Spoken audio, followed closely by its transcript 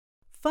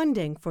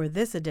Funding for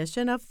this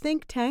edition of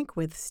Think Tank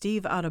with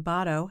Steve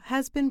Adubato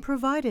has been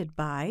provided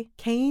by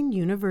Kane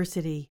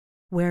University,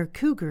 where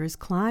cougars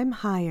climb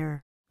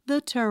higher. The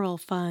Turrell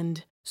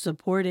Fund,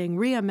 supporting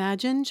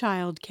Reimagine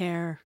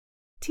Childcare.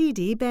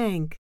 TD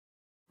Bank.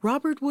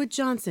 Robert Wood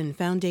Johnson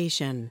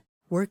Foundation,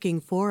 working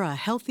for a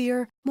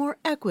healthier, more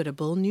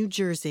equitable New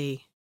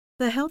Jersey.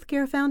 The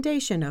Healthcare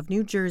Foundation of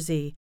New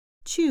Jersey.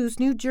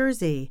 Choose New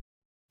Jersey.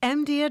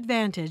 MD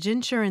Advantage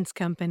Insurance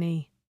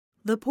Company.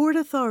 The Port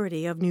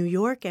Authority of New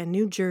York and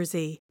New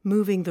Jersey,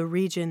 moving the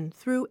region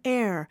through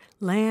air,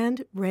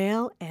 land,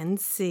 rail, and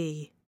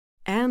sea.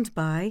 And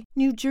by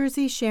New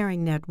Jersey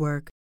Sharing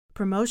Network.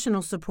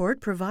 Promotional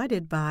support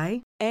provided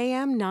by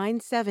AM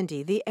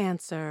 970 The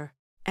Answer.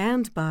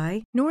 And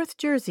by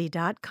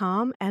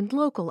NorthJersey.com and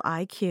Local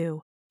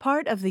IQ,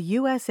 part of the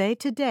USA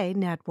Today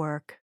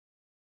network.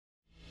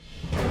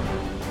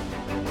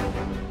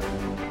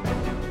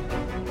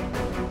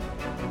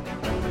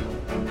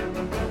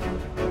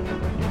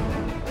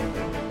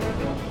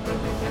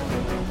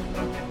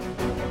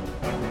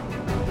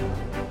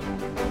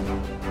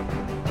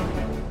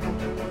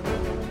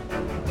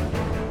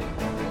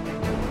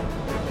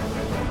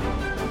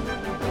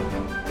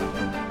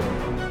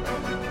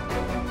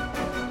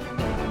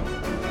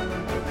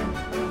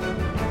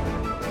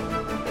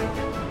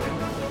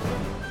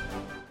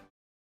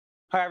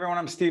 Hi, everyone.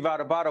 I'm Steve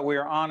Adubato. We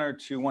are honored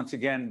to once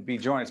again be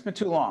joined. It's been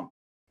too long.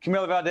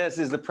 Camila Valdez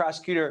is the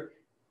prosecutor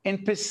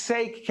in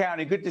Passaic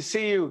County. Good to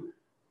see you,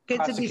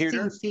 Good to be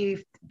seen,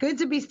 Steve. Good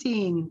to be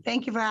seen.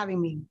 Thank you for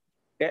having me.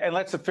 And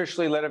let's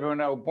officially let everyone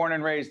know, born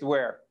and raised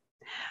where?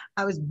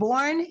 I was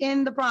born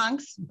in the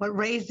Bronx, but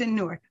raised in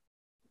Newark.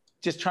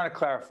 Just trying to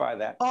clarify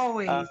that.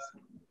 Always.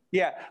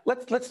 Yeah,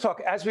 let's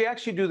talk. As we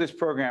actually do this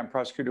program,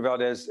 Prosecutor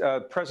Valdez,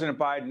 President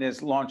Biden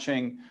is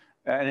launching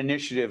an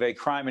initiative, a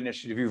crime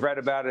initiative. You've read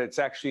about it. It's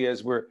actually,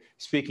 as we're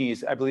speaking,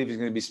 I believe he's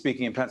going to be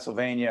speaking in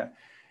Pennsylvania,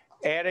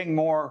 adding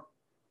more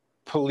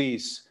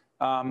police,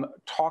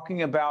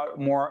 talking about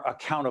more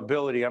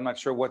accountability. I'm not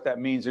sure what that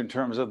means in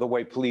terms of the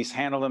way police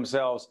handle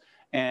themselves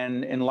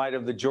and in light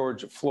of the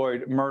George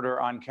Floyd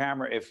murder on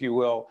camera, if you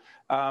will,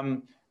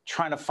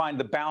 trying to find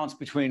the balance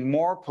between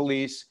more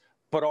police,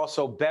 but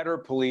also better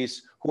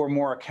police who are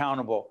more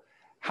accountable.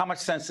 How much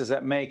sense does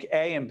that make?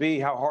 A, and B,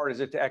 how hard is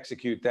it to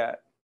execute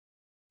that?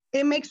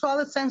 It makes all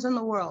the sense in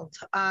the world.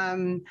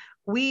 I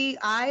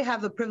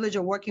have the privilege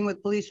of working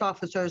with police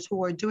officers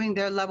who are doing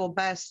their level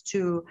best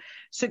to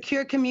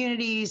secure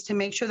communities, to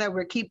make sure that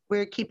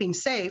we're keeping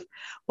safe.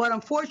 But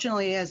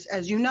unfortunately,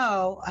 as you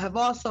know, have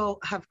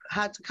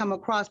had to come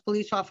across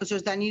police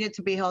officers that needed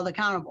to be held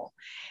accountable.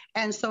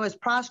 And so as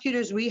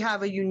prosecutors, we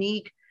have a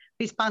unique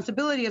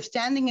responsibility of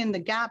standing in the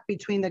gap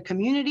between the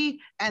community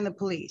and the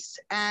police.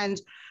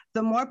 And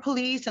the more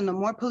police and the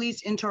more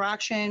police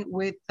interaction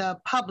with the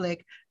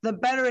public, the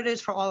better it is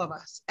for all of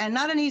us. And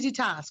not an easy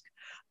task.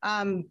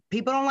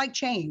 People don't like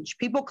change.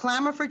 People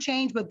clamor for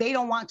change, but they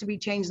don't want to be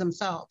changed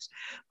themselves.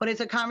 But it's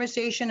a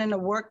conversation and a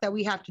work that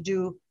we have to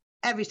do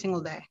every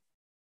single day.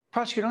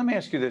 Prosecutor, let me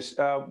ask you this.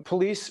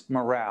 Police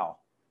morale,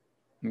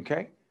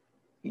 okay?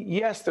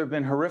 Yes, there have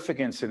been horrific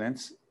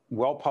incidents,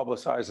 well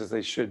publicized as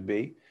they should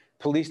be.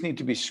 Police need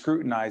to be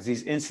scrutinized.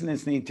 These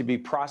incidents need to be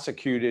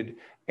prosecuted,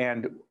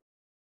 and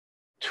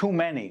too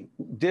many,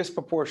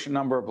 disproportionate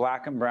number of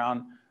Black and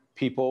brown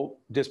people,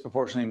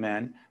 disproportionately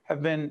men,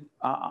 have been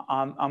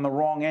on the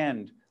wrong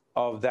end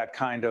of that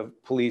kind of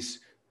police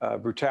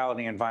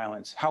brutality and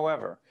violence.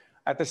 However,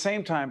 at the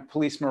same time,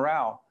 police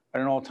morale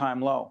at an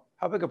all-time low.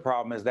 How big a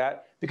problem is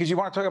that? Because you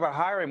want to talk about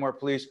hiring more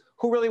police.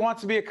 Who really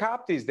wants to be a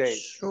cop these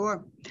days?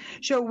 Sure.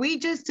 We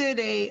just did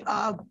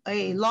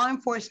a law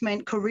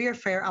enforcement career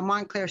fair at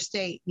Montclair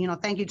State.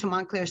 Thank you to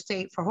Montclair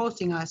State for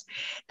hosting us.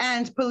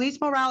 And police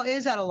morale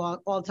is at an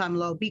all-time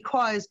low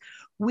because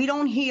we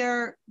don't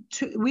hear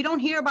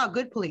about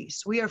good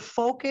police. We are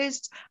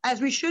focused, as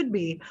we should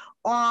be,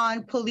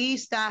 on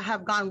police that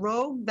have gone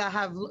rogue, that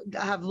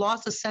have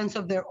lost a sense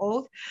of their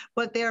oath.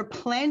 But there are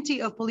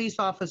plenty of police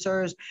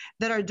officers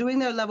that are doing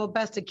their level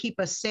best to keep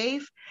us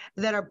safe,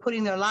 that are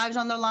putting their lives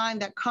on the line,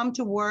 that come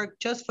to work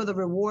just for the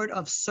reward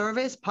of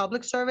service,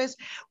 public service.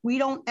 We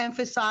don't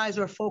emphasize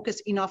or focus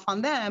enough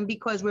on them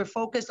because we're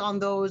focused on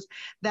those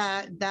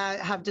that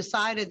have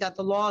decided that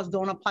the laws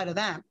don't apply to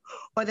them,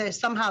 or that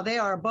somehow they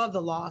are above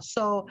the law.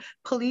 So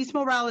police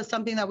morale is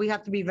something that we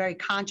have to be very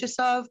conscious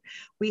of.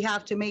 We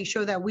have to make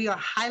sure that we are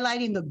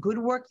highlighting the good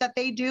work that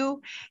they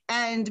do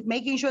and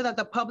making sure that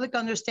the public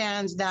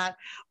understands that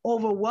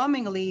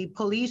overwhelmingly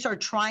police are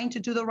trying to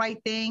do the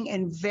right thing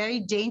in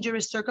very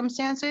dangerous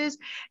circumstances.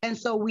 And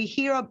so we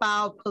hear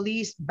about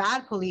police,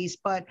 bad police,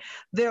 but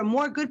there are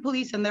more good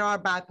police than there are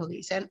bad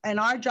police. And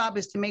our job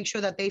is to make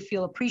sure that they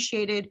feel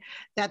appreciated,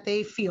 that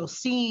they feel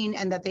seen,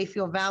 and that they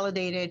feel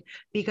validated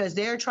because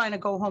they're trying to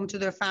go home to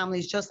their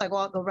families just like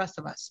all the rest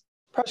of us.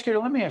 Prosecutor,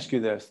 let me ask you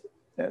this.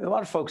 A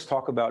lot of folks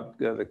talk about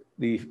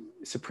the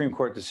Supreme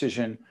Court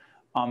decision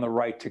on the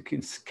right to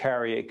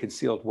carry a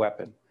concealed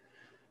weapon.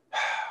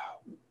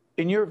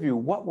 In your view,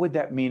 what would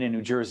that mean in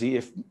New Jersey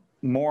if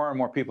more and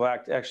more people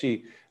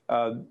actually,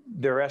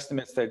 there are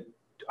estimates that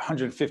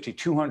 150,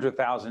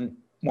 200,000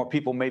 more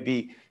people may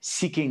be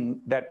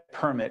seeking that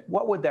permit.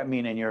 What would that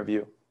mean in your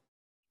view?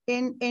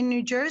 In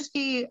New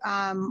Jersey,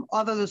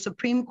 although the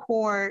Supreme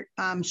Court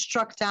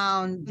struck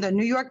down the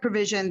New York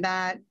provision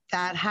that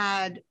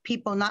had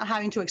people not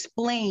having to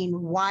explain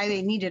why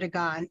they needed a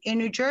gun, in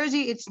New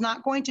Jersey, it's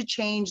not going to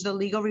change the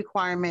legal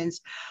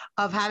requirements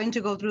of having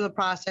to go through the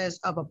process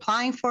of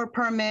applying for a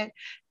permit,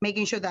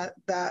 making sure that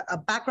a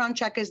background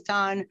check is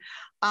done.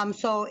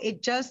 So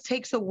it just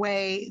takes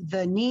away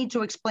the need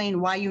to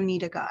explain why you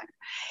need a gun.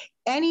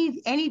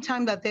 Any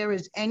time that there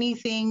is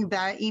anything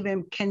that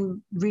even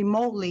can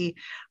remotely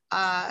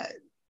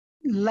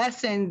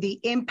lessen the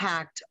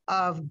impact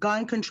of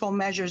gun control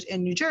measures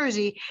in New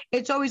Jersey,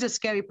 it's always a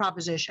scary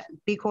proposition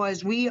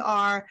because we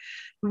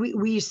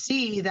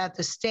see that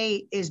the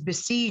state is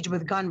besieged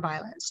with gun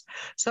violence.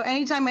 So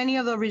anytime any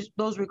of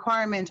those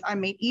requirements are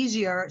made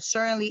easier,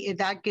 certainly if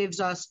that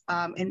gives us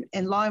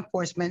in law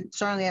enforcement,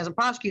 certainly as a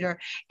prosecutor,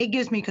 it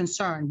gives me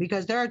concern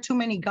because there are too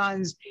many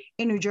guns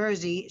in New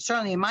Jersey,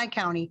 certainly in my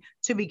county,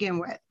 to begin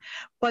with.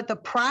 But the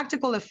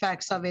practical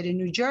effects of it in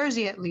New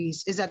Jersey, at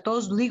least, is that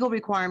those legal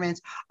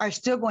requirements are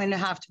still going to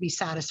have to be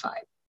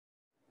satisfied.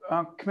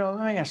 Camilla,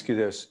 let me ask you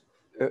this.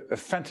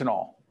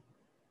 Fentanyl,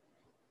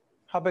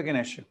 how big an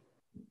issue?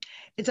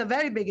 It's a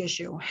very big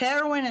issue.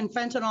 Heroin and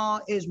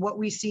fentanyl is what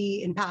we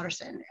see in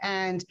Paterson,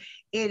 and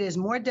it is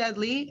more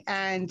deadly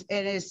and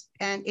it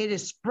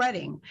is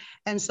spreading.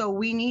 And so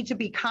we need to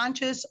be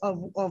conscious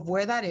of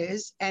where that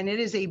is. And it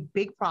is a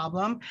big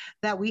problem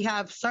that we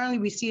have. Certainly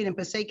we see it in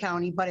Passaic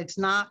County, but it's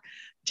not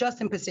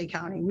just in Passaic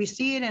County. We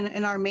see it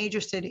in our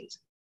major cities.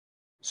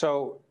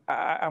 So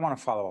I want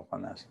to follow up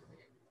on this.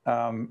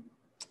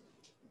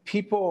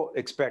 People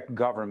expect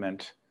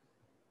government,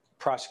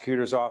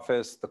 prosecutor's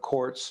office, the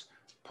courts,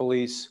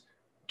 police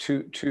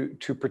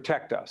to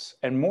protect us.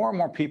 And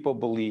more people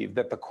believe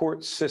that the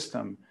court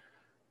system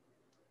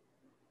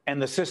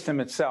and the system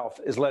itself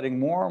is letting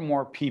more and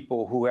more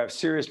people who have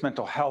serious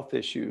mental health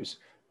issues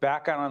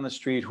back out on the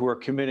street who are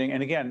committing,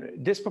 and again,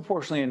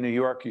 disproportionately in New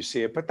York, you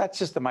see it, but that's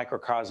just the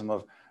microcosm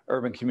of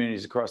urban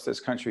communities across this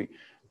country.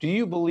 Do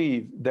you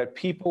believe that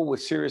people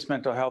with serious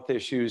mental health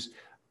issues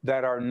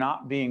that are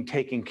not being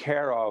taken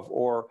care of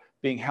or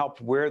being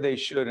helped where they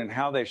should and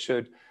how they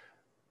should,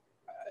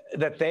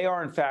 that they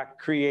are in fact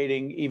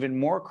creating even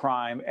more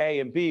crime, A,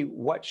 and B,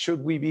 what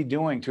should we be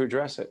doing to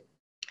address it?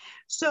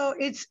 So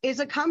it's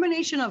a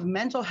combination of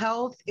mental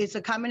health. It's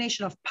a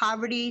combination of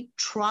poverty,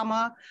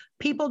 trauma.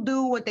 People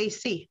do what they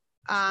see.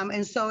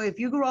 And so if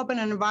you grew up in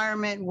an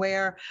environment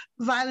where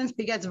violence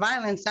begets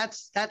violence,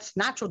 that's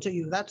natural to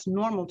you. That's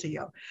normal to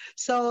you.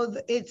 So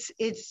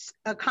it's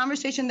a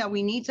conversation that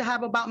we need to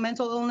have about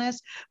mental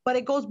illness, but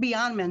it goes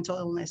beyond mental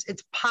illness.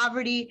 It's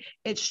poverty,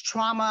 it's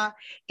trauma,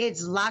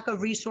 it's lack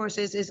of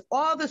resources, it's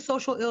all the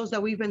social ills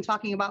that we've been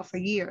talking about for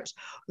years.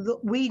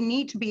 We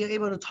need to be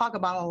able to talk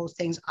about all those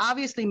things.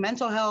 Obviously,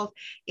 mental health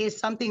is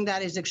something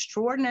that is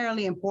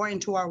extraordinarily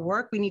important to our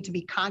work. We need to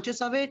be conscious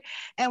of it.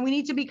 And we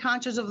need to be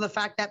conscious of the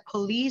fact that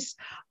police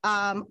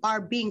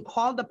are being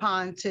called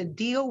upon to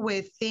deal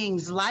with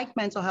things like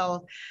mental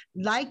health,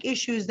 like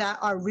issues that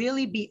are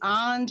really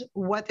beyond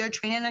what their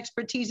training and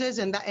expertise is,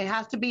 and that it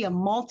has to be a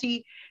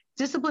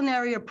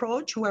multidisciplinary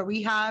approach where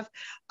we have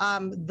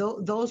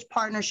those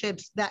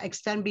partnerships that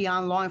extend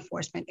beyond law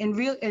enforcement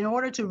in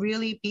order to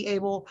really be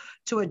able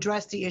to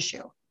address the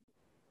issue.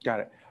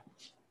 Got it.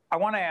 I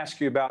want to ask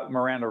you about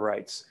Miranda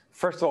rights.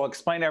 First of all,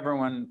 explain to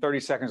everyone, 30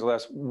 seconds or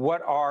less,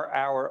 what are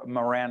our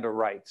Miranda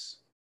rights?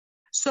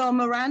 So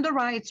Miranda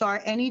rights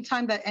are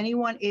anytime that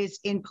anyone is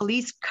in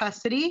police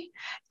custody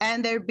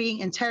and they're being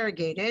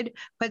interrogated,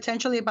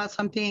 potentially about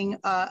something,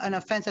 an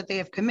offense that they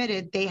have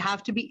committed, they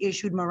have to be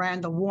issued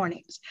Miranda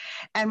warnings.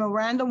 And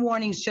Miranda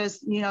warnings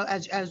just,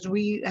 as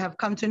we have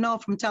come to know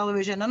from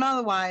television and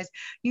otherwise,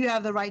 you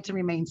have the right to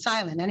remain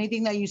silent.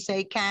 Anything that you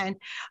say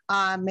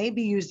may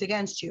be used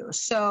against you.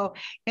 So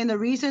in the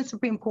recent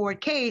Supreme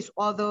Court case,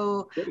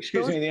 although—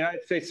 Excuse me, the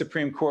United States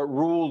Supreme Court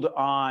ruled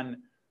on,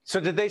 so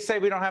did they say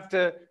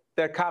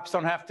that cops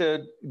don't have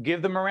to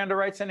give the Miranda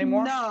rights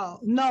anymore?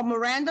 No,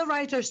 Miranda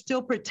rights are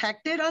still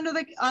protected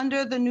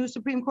under the new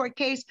Supreme Court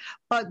case.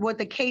 But what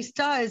the case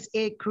does,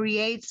 it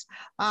creates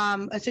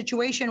a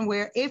situation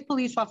where if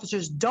police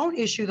officers don't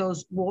issue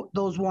those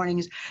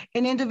warnings,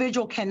 an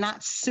individual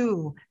cannot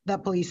sue the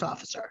police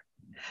officer.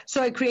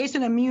 So it creates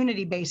an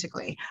immunity,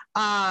 basically,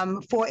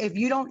 for if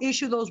you don't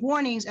issue those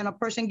warnings and a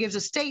person gives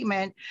a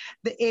statement,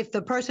 if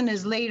the person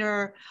is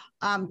later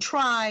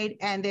tried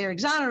and they're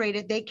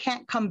exonerated, they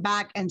can't come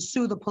back and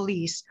sue the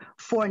police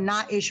for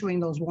not issuing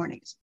those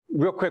warnings.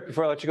 Real quick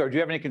before I let you go, do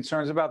you have any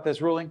concerns about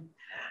this ruling?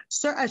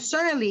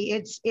 Certainly,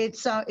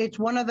 it's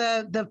one of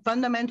the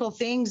fundamental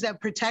things,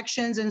 that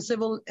protections and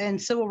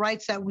civil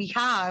rights that we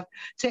have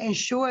to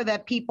ensure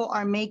that people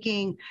are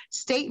making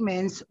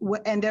statements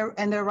and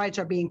their rights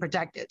are being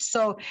protected.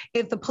 So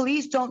if the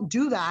police don't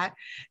do that,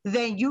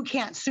 then you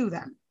can't sue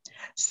them.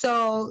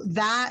 So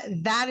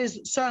that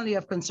is certainly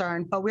of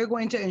concern, but we're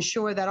going to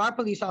ensure that our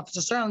police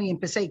officers, certainly in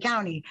Passaic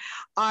County,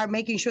 are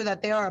making sure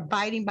that they are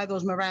abiding by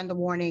those Miranda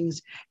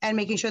warnings and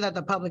making sure that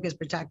the public is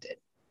protected.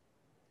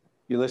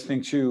 You're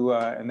listening to,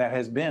 and that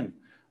has been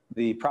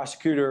the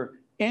prosecutor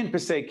in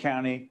Passaic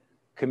County,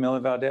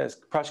 Camila Valdez.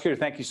 Prosecutor,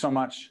 thank you so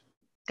much.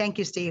 Thank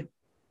you, Steve.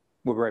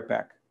 We'll be right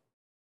back.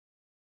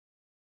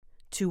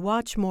 To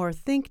watch more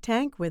Think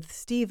Tank with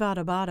Steve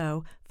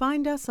Adubato,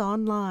 find us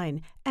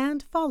online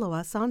and follow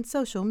us on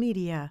social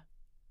media.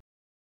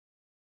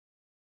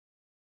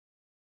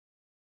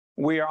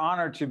 We are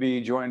honored to be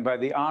joined by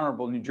the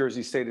Honorable New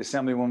Jersey State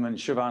Assemblywoman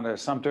Shavonda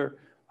Sumter,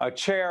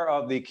 chair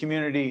of the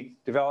Community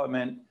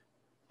Development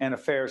and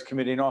Affairs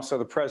Committee, and also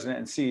the president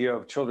and CEO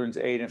of Children's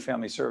Aid and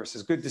Family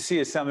Services. Good to see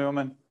you,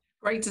 Assemblywoman.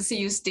 Great to see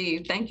you,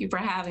 Steve. Thank you for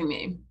having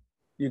me.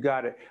 You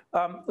got it.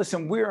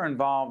 Listen, we're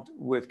involved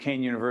with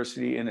Kean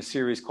University in a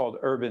series called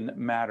Urban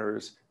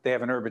Matters. They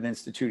have an urban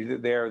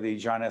institute there, the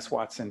John S.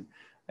 Watson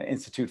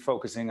Institute,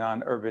 focusing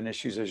on urban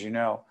issues, as you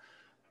know.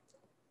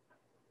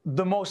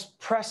 The most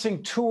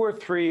pressing 2 or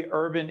 3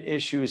 urban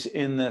issues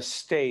in the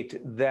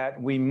state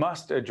that we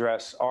must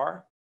address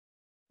are?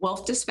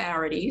 Wealth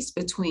disparities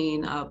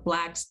between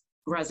Black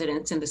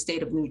residents in the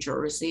state of New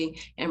Jersey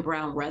and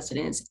Brown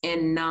residents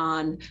and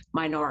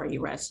non-minority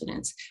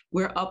residents.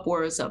 We're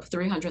upwards of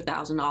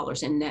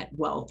 $300,000 in net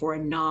wealth for a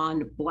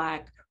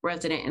non-Black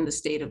resident in the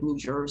state of New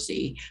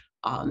Jersey.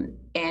 And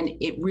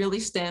it really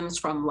stems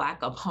from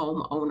lack of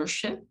home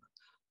ownership,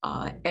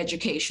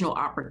 educational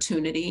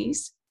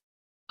opportunities,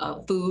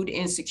 food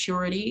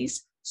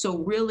insecurities. So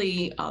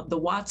really, the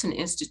Watson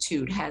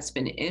Institute has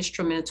been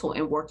instrumental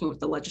in working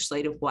with the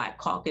Legislative Black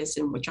Caucus,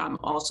 in which I'm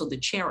also the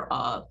chair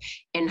of,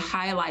 in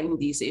highlighting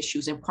these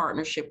issues in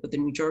partnership with the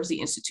New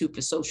Jersey Institute for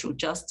Social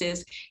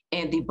Justice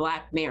and the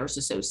Black Mayors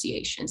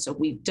Association. So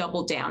we've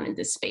doubled down in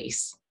this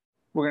space.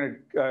 We're going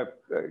to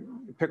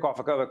pick off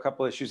a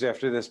couple issues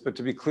after this, but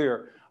to be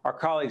clear, our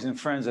colleagues and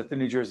friends at the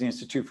New Jersey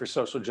Institute for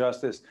Social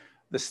Justice,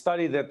 the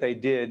study that they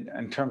did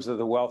in terms of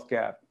the wealth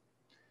gap,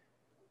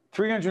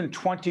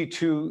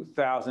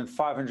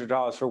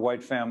 $322,500 for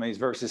white families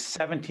versus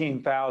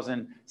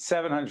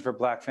 $17,700 for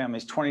Black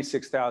families,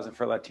 $26,000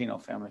 for Latino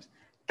families.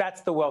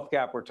 That's the wealth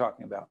gap we're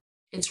talking about.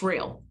 It's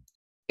real.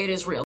 It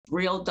is real.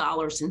 Real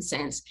dollars and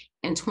cents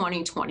in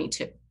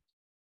 2022.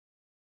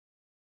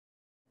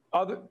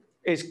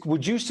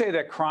 Would you say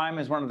that crime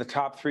is one of the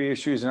top 3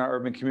 issues in our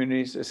urban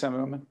communities,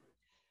 Assemblywoman?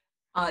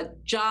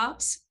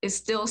 Jobs, it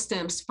still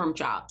stems from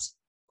jobs,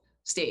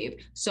 Steve.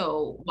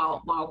 So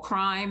while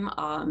crime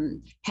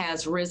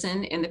has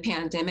risen in the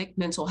pandemic,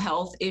 mental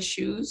health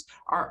issues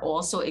are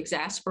also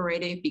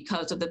exacerbated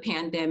because of the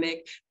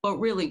pandemic, but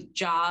really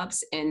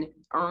jobs and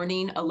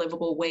earning a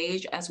livable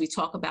wage as we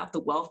talk about the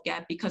wealth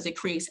gap, because it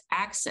creates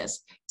access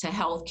to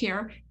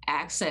healthcare,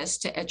 access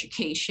to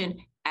education,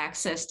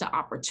 access to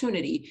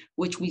opportunity,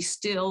 which we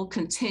still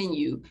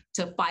continue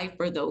to fight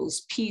for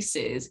those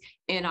pieces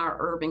in our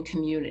urban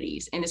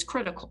communities, and it's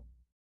critical.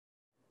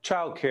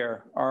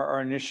 Childcare,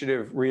 our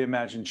initiative,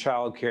 Reimagine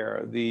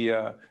Childcare.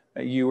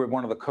 You were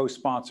one of the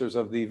co-sponsors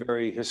of the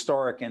very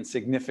historic and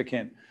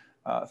significant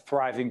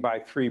Thriving by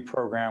 3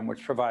 program,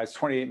 which provides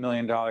 $28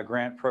 million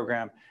grant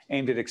program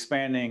aimed at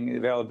expanding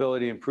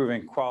availability,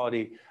 improving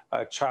quality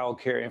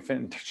childcare,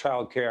 infant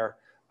childcare,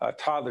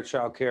 toddler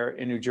childcare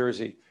in New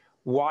Jersey.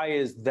 Why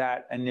is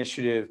that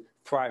initiative,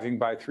 Thriving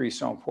by 3,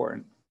 so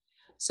important?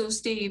 So,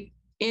 Steve,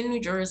 in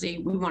New Jersey,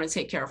 we want to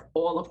take care of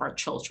all of our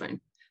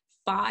children.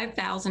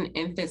 5,000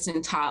 infants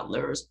and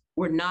toddlers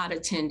were not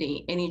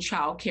attending any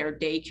child care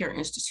daycare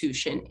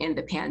institution in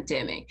the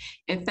pandemic.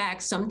 In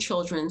fact, some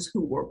children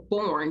who were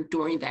born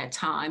during that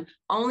time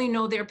only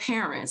know their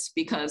parents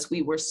because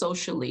we were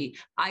socially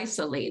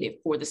isolated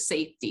for the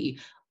safety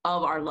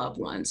of our loved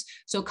ones.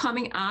 So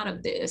coming out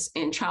of this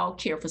in child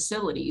care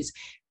facilities,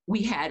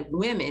 we had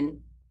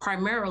women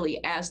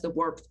primarily as the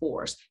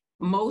workforce,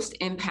 most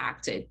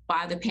impacted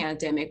by the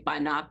pandemic by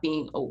not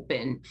being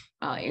open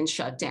and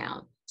shut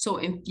down. So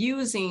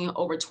infusing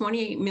over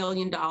 $28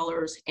 million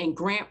in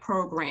grant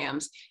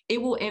programs,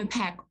 it will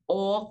impact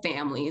all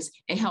families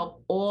and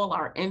help all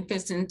our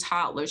infants and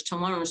toddlers to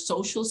learn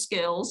social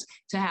skills,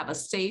 to have a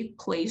safe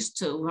place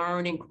to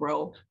learn and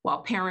grow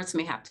while parents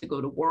may have to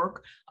go to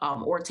work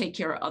or take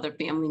care of other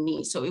family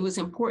needs. So it was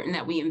important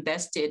that we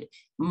invested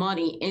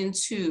money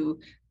into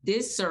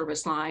this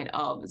service line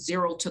of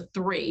 0 to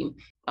 3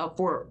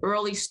 for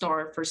early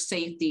start for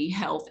safety,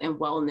 health, and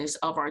wellness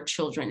of our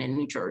children in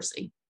New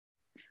Jersey.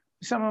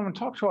 Someone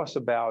talk to us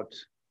about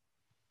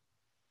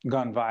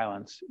gun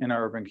violence in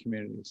our urban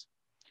communities.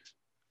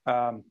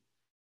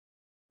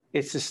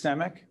 It's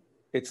systemic,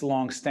 it's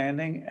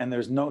longstanding, and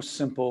there's no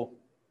simple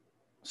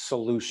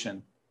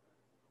solution.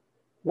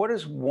 What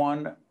is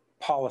one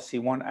policy,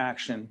 one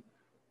action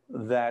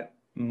that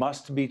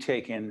must be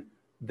taken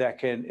that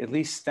can at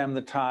least stem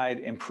the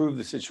tide, improve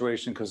the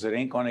situation, because it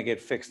ain't going to get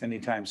fixed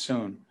anytime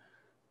soon?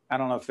 I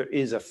don't know if there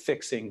is a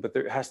fixing, but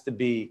there has to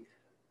be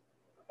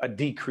a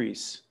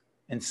decrease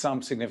in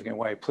some significant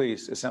way.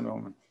 Please,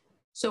 Assemblywoman.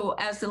 So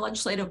as the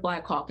Legislative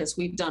Black Caucus,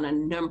 we've done a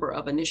number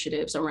of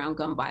initiatives around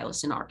gun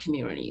violence in our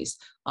communities.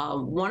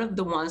 One of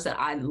the ones that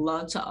I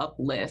love to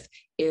uplift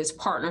is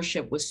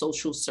partnership with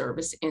social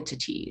service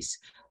entities.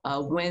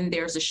 When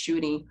there's a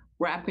shooting,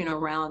 wrapping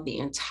around the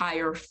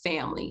entire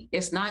family.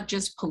 It's not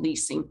just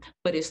policing,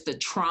 but it's the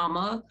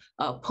trauma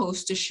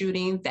post a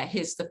shooting that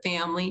hits the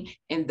family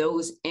and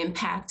those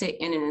impacted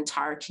in an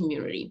entire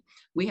community.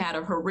 We had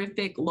a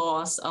horrific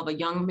loss of a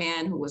young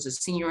man who was a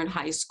senior in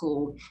high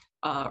school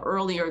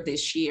earlier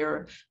this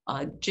year,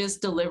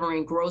 just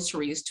delivering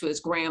groceries to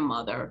his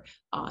grandmother.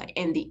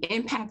 And the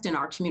impact in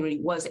our community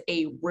was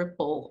a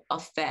ripple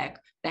effect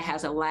that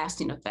has a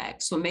lasting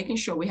effect. So making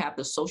sure we have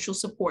the social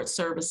support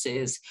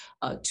services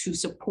to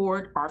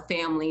support our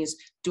families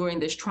during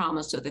this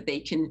trauma so that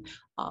they can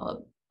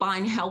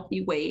find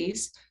healthy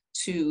ways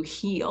to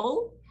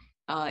heal.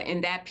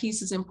 And that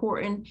piece is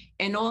important.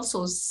 And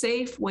also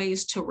safe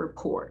ways to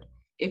report.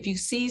 If you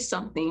see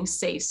something,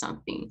 say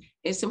something.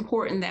 It's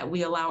important that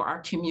we allow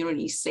our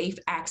community safe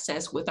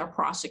access with our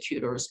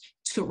prosecutors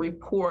to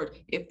report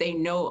if they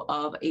know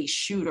of a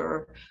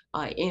shooter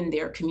in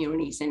their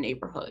communities and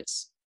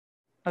neighborhoods.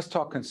 Let's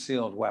talk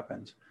concealed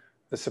weapons.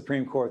 The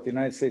Supreme Court, the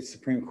United States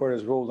Supreme Court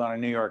has ruled on a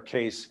New York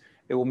case.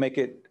 It will make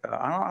it,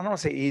 I don't want to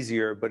say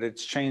easier, but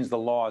it's changed the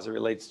law as it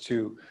relates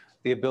to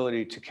the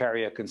ability to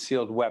carry a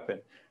concealed weapon.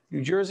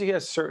 New Jersey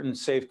has certain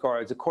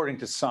safeguards, according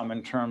to some,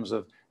 in terms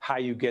of how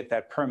you get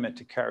that permit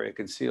to carry a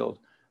concealed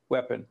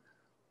weapon.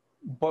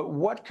 But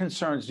what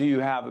concerns do you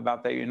have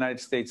about the United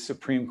States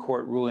Supreme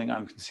Court ruling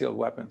on concealed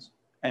weapons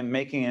and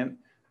making it,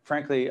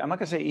 frankly, I'm not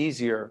going to say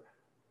easier,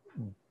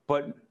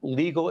 but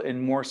legal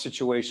in more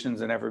situations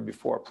than ever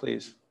before,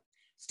 please?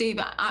 Steve,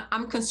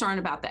 I'm concerned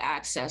about the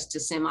access to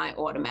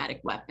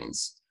semi-automatic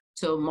weapons.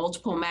 So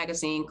multiple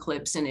magazine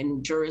clips, and in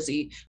New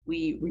Jersey,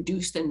 we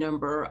reduced the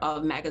number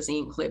of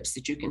magazine clips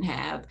that you can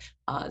have,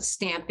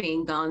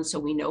 stamping guns so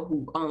we know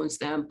who owns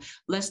them.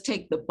 Let's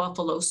take the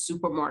Buffalo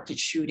supermarket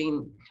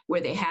shooting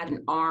where they had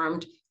an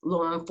armed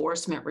law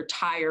enforcement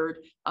retired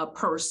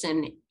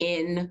person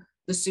in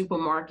the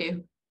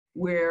supermarket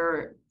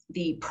where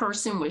the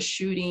person was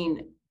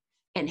shooting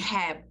and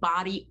had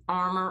body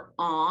armor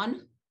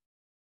on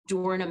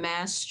during a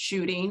mass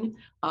shooting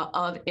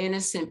of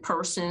innocent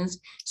persons.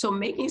 So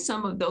making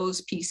some of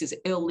those pieces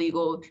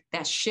illegal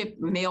that ship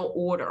mail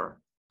order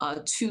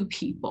to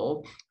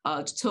people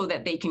so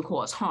that they can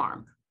cause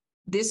harm.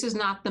 This is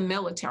not the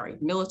military.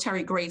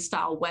 Military grade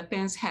style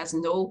weapons has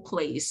no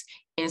place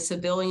in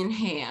civilian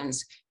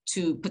hands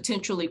to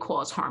potentially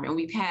cause harm. And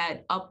we've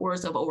had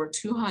upwards of over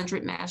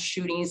 200 mass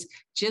shootings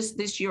just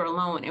this year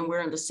alone, and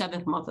we're in the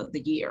 7th month of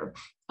the year.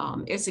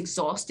 It's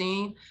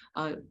exhausting.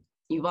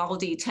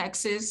 Uvalde,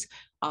 Texas,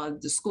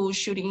 the school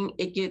shooting,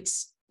 it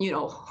gets,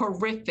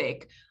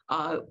 horrific.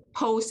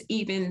 Post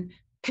even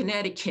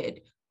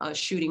Connecticut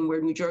shooting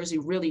where New Jersey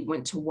really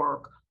went to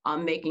work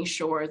on making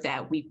sure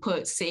that we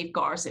put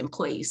safeguards in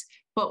place.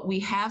 But we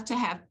have to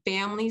have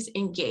families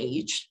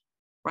engaged,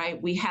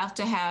 right? We have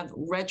to have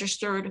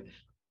registered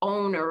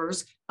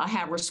owners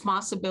have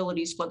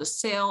responsibilities for the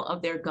sale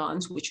of their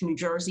guns, which New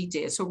Jersey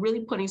did. So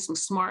really putting some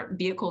smart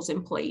vehicles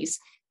in place.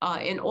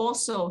 And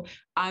also,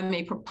 I'm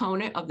a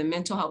proponent of the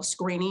mental health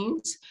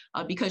screenings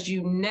because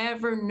you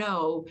never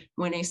know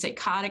when a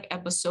psychotic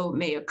episode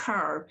may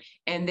occur.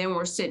 And then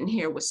we're sitting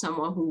here with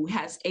someone who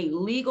has a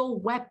legal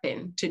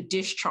weapon to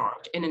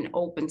discharge in an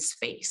open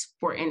space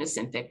for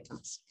innocent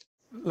victims.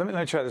 Let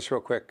me try this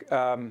real quick.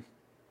 The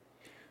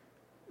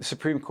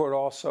Supreme Court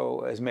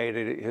also has made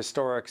a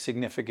historic,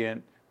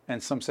 significant,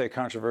 and some say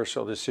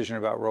controversial decision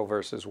about Roe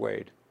versus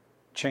Wade,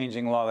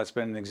 changing law that's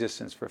been in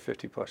existence for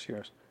 50 plus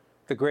years.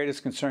 The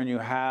greatest concern you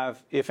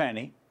have, if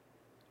any,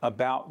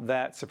 about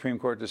that Supreme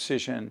Court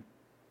decision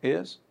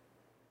is?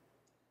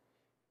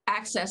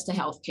 Access to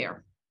health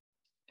care.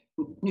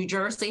 New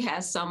Jersey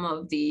has some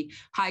of the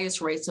highest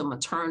rates of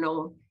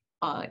maternal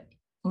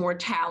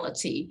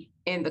mortality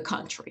in the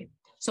country.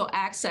 So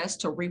access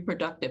to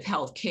reproductive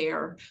health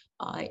care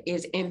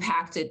is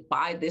impacted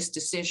by this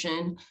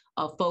decision.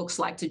 Folks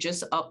like to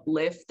just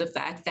uplift the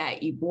fact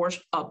that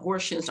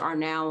abortions are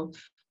now,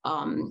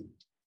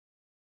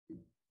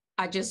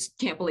 I just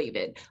can't believe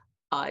it,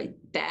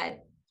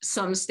 that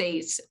some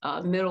states,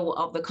 middle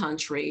of the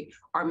country,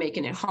 are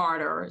making it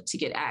harder to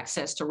get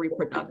access to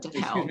reproductive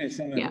health.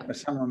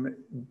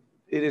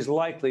 It is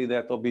likely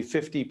that there'll be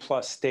 50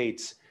 plus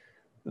states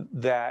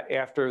that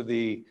after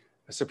the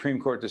Supreme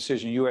Court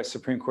decision, U.S.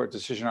 Supreme Court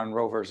decision on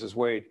Roe versus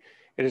Wade,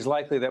 it is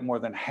likely that more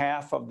than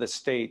half of the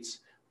states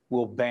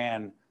will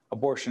ban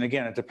abortion.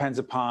 Again, it depends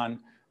upon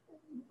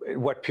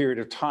what period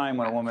of time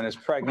when a woman is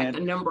pregnant. Right,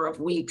 the number of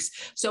weeks.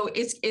 So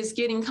it's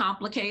getting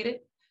complicated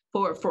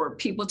for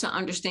people to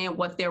understand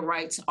what their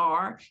rights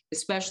are,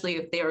 especially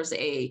if there's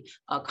a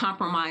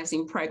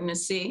compromising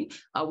pregnancy.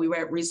 We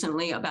read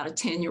recently about a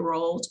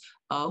 10-year-old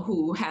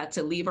who had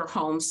to leave her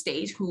home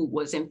state, who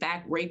was in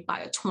fact raped by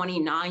a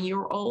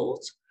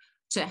 29-year-old.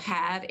 To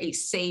have a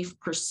safe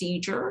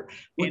procedure.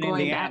 In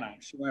Indiana,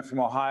 she went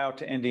from Ohio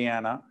to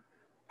Indiana.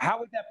 How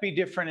would that be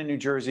different in New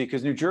Jersey?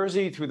 Because New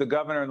Jersey, through the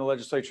governor and the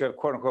legislature, have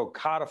quote unquote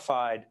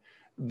codified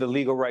the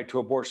legal right to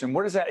abortion.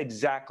 What does that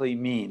exactly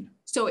mean?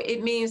 So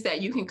it means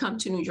that you can come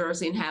to New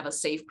Jersey and have a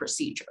safe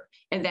procedure,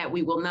 and that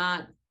we will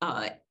not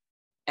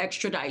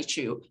extradite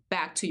you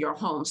back to your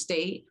home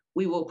state.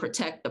 We will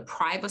protect the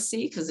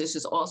privacy, because this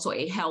is also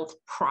a health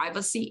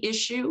privacy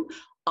issue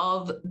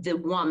of the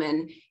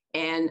woman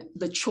and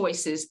the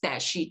choices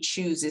that she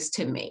chooses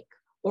to make,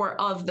 or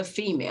of the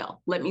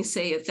female, let me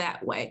say it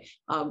that way,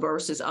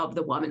 versus of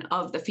the woman,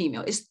 of the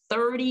female. It's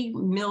 30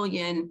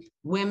 million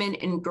women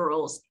and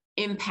girls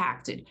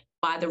impacted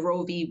by the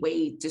Roe v.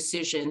 Wade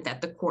decision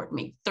that the court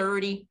made.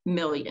 30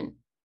 million.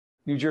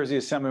 New Jersey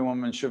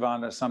Assemblywoman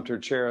Shavonda Sumter,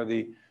 chair of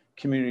the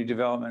Community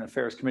Development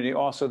Affairs Committee,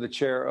 also the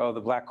chair of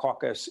the Black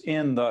Caucus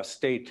in the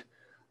state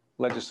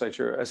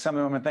legislature.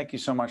 Assemblywoman, thank you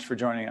so much for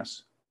joining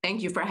us.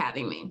 Thank you for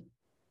having me.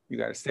 You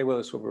got to stay with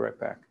us. We'll be right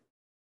back.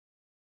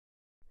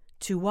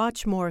 To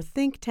watch more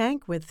Think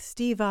Tank with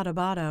Steve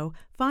Adubato,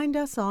 find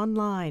us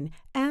online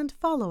and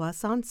follow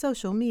us on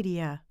social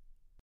media.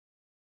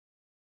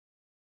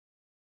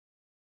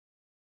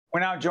 We're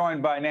now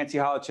joined by Nancy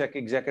Holacek,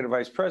 Executive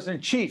Vice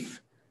President,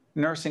 Chief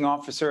Nursing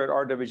Officer at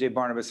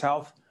RWJBarnabas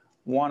Health,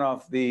 one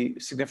of the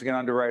significant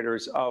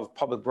underwriters of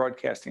public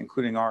broadcasting,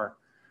 including our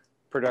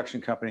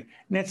production company.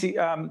 Nancy,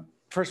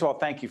 first of all,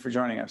 thank you for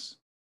joining us.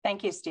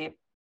 Thank you, Steve.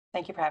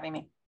 Thank you for having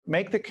me.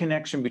 Make the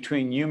connection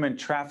between human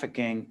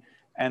trafficking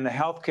and the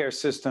healthcare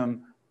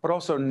system, but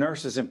also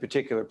nurses in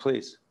particular,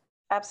 please.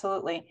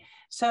 Absolutely.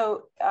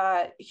 So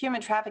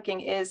human trafficking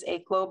is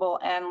a global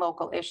and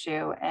local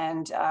issue.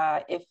 And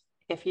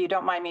if you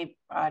don't mind me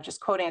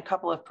just quoting a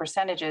couple of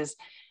percentages,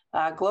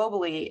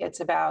 globally, it's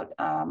about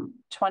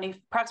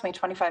approximately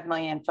 25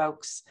 million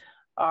folks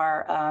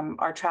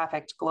are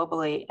trafficked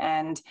globally.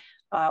 And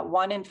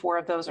 1 in 4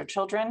 of those are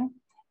children.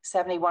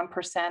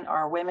 71%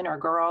 are women or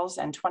girls,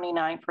 and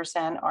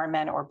 29% are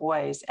men or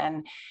boys.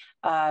 And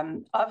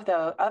of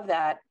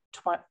that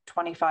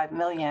 25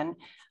 million,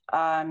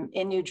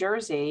 in New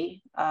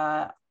Jersey,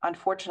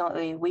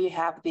 unfortunately, we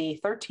have the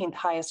 13th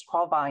highest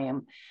call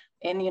volume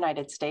in the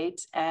United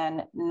States,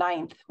 and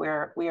 9th,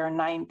 where we are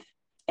 9th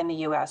in the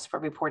US for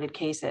reported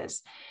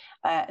cases.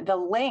 The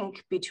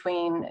link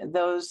between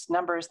those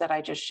numbers that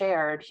I just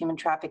shared, human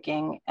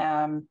trafficking,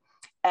 and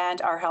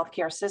our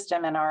healthcare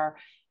system and our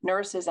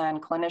nurses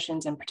and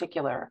clinicians in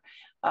particular,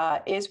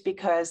 is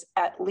because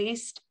at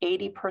least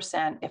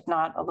 80%, if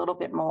not a little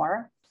bit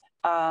more,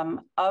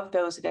 of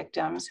those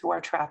victims who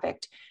are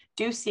trafficked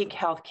do seek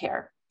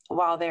healthcare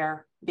while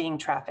they're being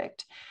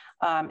trafficked.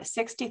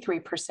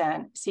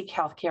 63% seek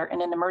healthcare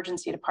in an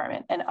emergency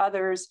department, and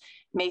others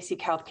may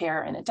seek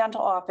healthcare in a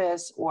dental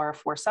office or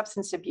for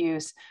substance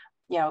abuse,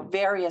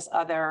 various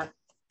other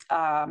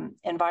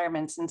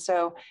environments. And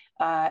so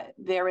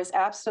there is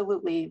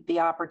absolutely the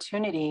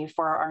opportunity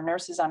for our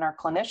nurses and our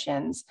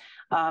clinicians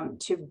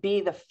to be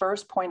the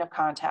first point of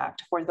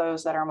contact for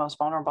those that are most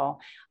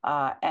vulnerable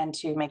and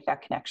to make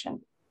that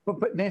connection.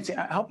 But Nancy,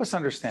 help us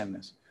understand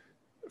this.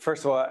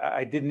 First of all,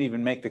 I didn't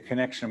even make the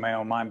connection in my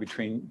own mind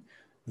between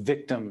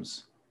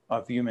victims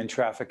of human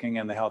trafficking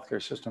and the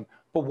healthcare system.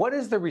 But what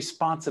is the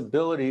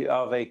responsibility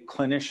of a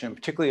clinician,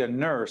 particularly a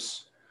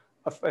nurse,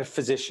 a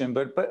physician,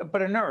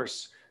 but a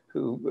nurse,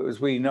 who, as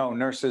we know,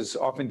 nurses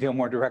often deal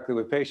more directly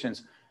with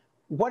patients?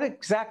 What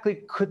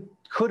exactly could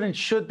and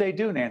should they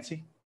do,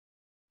 Nancy?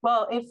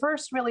 Well, it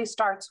first really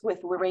starts with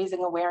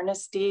raising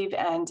awareness, Steve,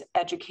 and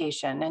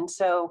education. And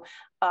so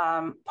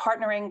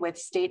partnering with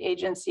state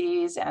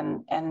agencies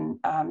and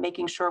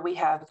making sure we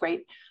have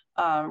great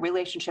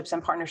relationships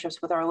and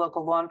partnerships with our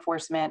local law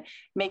enforcement,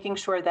 making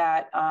sure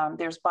that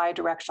there's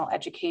bidirectional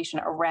education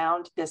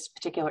around this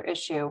particular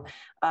issue,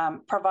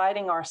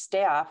 providing our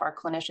staff, our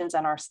clinicians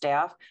and our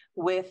staff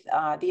with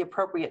the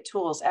appropriate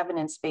tools,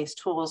 evidence-based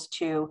tools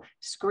to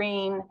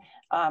screen,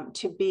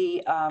 to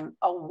be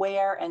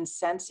aware and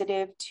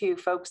sensitive to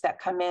folks that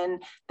come in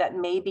that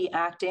may be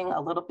acting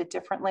a little bit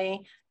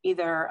differently,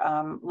 either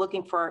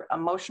looking for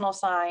emotional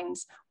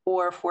signs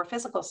or for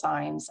physical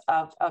signs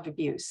of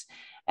abuse.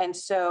 And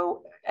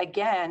so,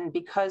 again,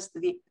 because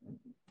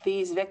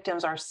these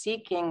victims are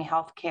seeking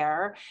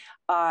healthcare,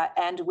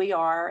 and we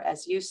are,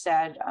 as you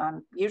said,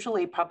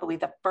 usually probably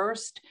the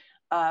first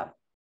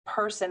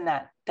person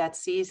that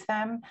sees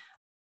them,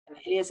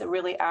 it is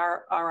really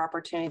our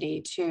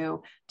opportunity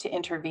to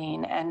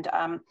intervene. And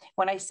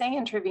when I say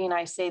intervene,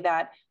 I say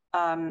that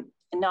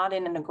not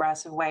in an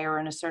aggressive way or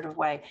an assertive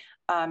way,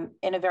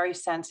 in a very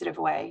sensitive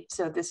way.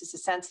 So this is a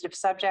sensitive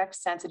subject,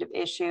 sensitive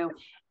issue,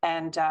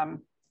 and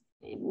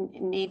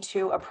need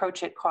to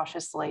approach it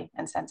cautiously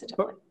and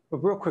sensitively.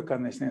 But real quick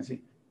on this,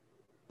 Nancy,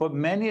 but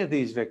many of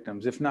these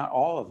victims, if not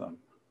all of them,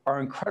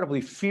 are incredibly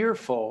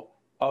fearful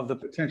of the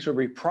potential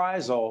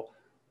reprisal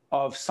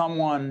of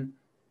someone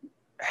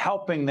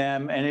helping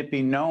them and it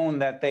be known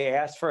that they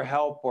asked for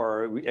help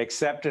or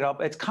accepted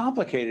help. It's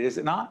complicated, is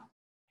it not?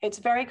 It's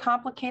very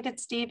complicated,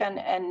 Steve,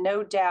 and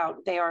no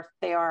doubt they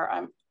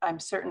are. I'm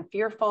certain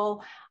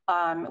fearful.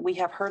 We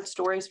have heard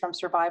stories from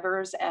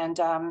survivors, and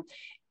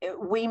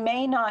we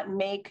may not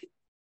make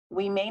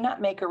we may not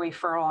make a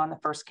referral on the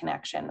first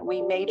connection.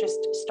 We may just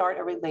start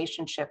a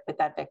relationship with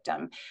that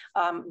victim.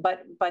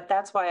 But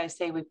that's why I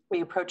say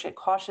we approach it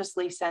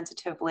cautiously,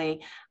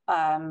 sensitively,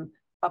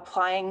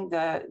 applying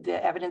the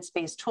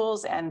evidence-based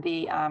tools and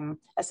the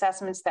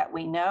assessments that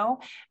we know,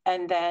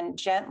 and then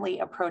gently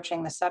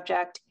approaching the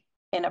subject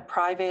in a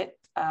private,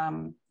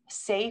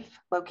 safe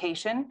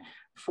location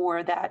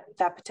for that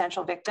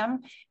potential victim,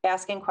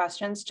 asking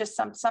questions,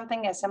 just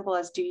something as simple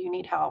as, do you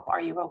need help?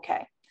 Are you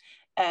okay?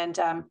 And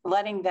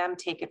letting them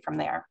take it from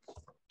there,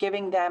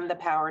 giving them the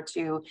power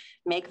to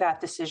make that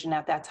decision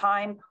at that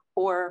time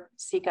or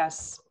seek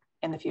us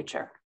in the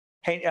future.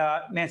 Hey,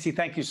 Nancy,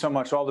 thank you so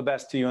much. All the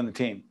best to you and the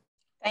team.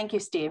 Thank you,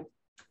 Steve.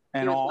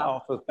 And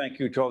also thank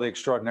you to all the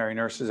extraordinary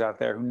nurses out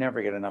there who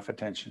never get enough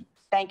attention.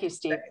 Thank you,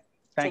 Steve.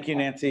 Thank you,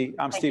 Nancy.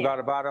 I'm Steve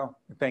Adubato.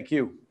 Thank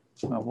you.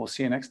 We'll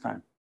see you next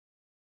time.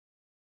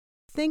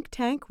 Think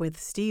Tank with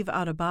Steve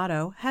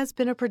Adubato has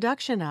been a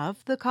production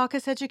of the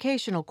Caucus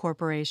Educational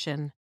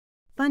Corporation.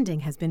 Funding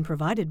has been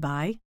provided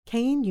by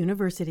Kane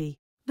University,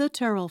 the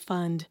Turrell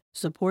Fund,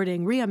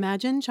 supporting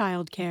Reimagine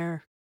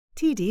Childcare,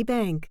 TD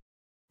Bank,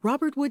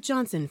 Robert Wood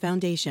Johnson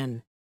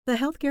Foundation, the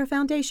Healthcare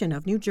Foundation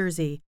of New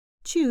Jersey,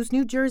 Choose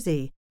New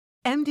Jersey,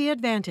 MD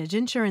Advantage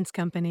Insurance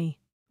Company,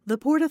 the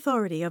Port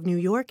Authority of New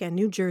York and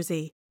New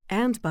Jersey,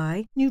 and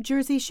by New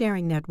Jersey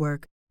Sharing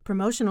Network.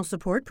 Promotional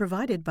support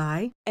provided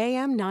by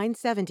AM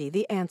 970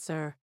 The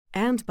Answer,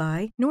 and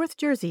by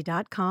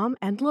NorthJersey.com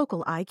and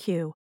Local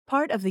IQ,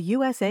 part of the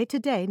USA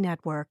Today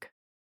network.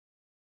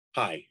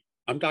 Hi,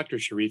 I'm Dr.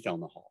 Sharif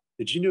Elnahal.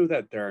 Did you know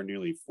that there are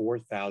nearly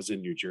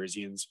 4,000 New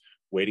Jerseyans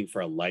waiting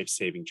for a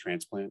life-saving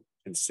transplant?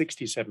 And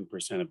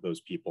 67% of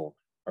those people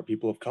are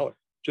people of color.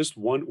 Just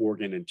one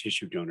organ and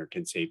tissue donor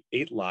can save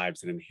 8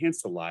 lives and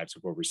enhance the lives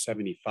of over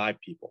 75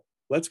 people.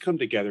 Let's come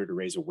together to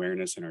raise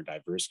awareness in our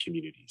diverse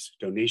communities.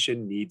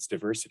 Donation needs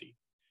diversity.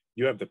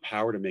 You have the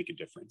power to make a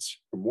difference.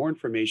 For more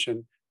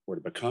information or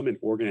to become an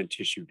organ and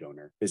tissue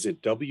donor,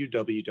 visit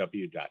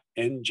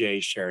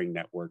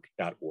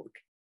www.njsharingnetwork.org.